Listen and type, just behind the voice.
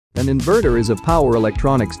An inverter is a power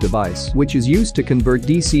electronics device which is used to convert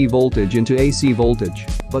DC voltage into AC voltage.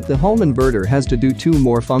 But the home inverter has to do two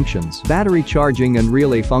more functions: battery charging and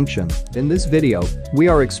relay function. In this video, we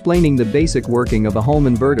are explaining the basic working of a home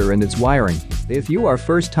inverter and its wiring. If you are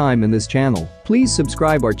first time in this channel, please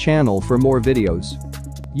subscribe our channel for more videos.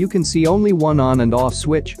 You can see only one on and off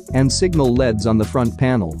switch and signal LEDs on the front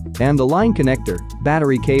panel, and a line connector,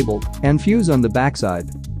 battery cable, and fuse on the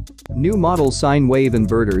backside. New model sine wave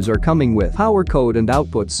inverters are coming with power code and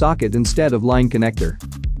output socket instead of line connector.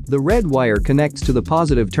 The red wire connects to the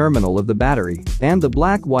positive terminal of the battery, and the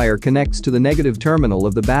black wire connects to the negative terminal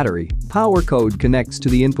of the battery. Power code connects to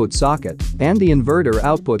the input socket, and the inverter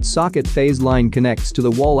output socket phase line connects to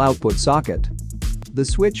the wall output socket. The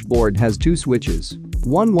switchboard has two switches.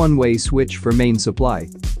 One one-way switch for main supply,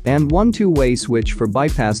 and one two-way switch for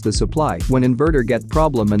bypass the supply when inverter get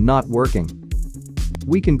problem and not working.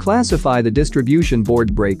 We can classify the distribution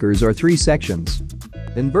board breakers are three sections: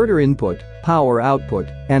 inverter input, power output,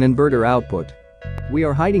 and inverter output. We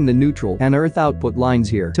are hiding the neutral and earth output lines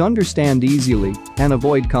here to understand easily and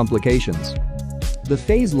avoid complications. The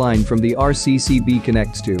phase line from the RCCB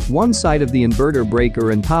connects to one side of the inverter breaker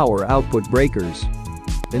and power output breakers.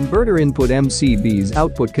 Inverter input MCB's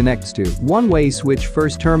output connects to one-way switch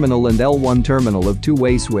first terminal and L1 terminal of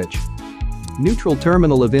two-way switch. Neutral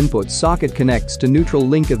terminal of input socket connects to neutral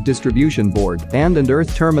link of distribution board, and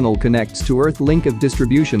earth terminal connects to earth link of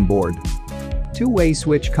distribution board. Two-way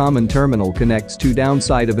switch common terminal connects to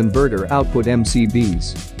downside of inverter output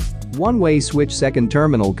MCBs. One-way switch second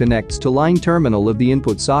terminal connects to line terminal of the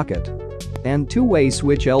input socket. And two-way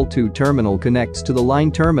switch L2 terminal connects to the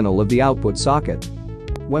line terminal of the output socket.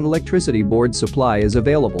 When electricity board supply is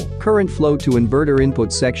available, current flow to inverter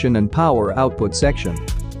input section and power output section.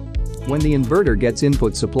 When the inverter gets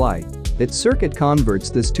input supply, its circuit converts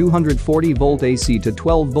this 240 volt AC to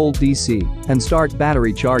 12 volt DC and start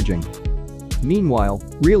battery charging. Meanwhile,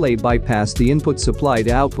 relay bypass the input supply to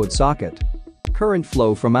output socket. Current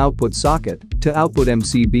flow from output socket to output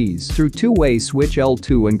MCBs through two-way switch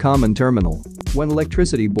L2 and common terminal. When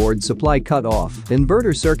electricity board supply cut off,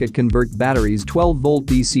 inverter circuit convert batteries 12 volt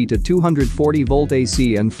DC to 240 volt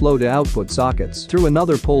AC and flow to output sockets through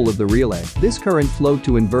another pole of the relay. This current flow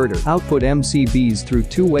to inverter output MCBs through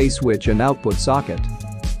two-way switch and output socket.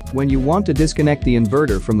 When you want to disconnect the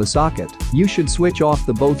inverter from the socket, you should switch off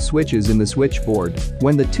the both switches in the switchboard.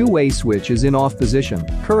 When the two-way switch is in off position,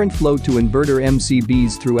 current flow to inverter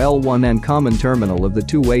MCBs through L1 and common terminal of the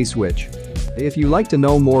two-way switch. If you like to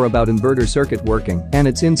know more about inverter circuit working and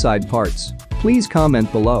its inside parts, please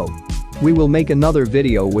comment below. We will make another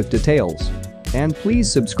video with details. And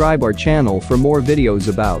please subscribe our channel for more videos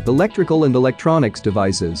about electrical and electronics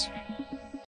devices.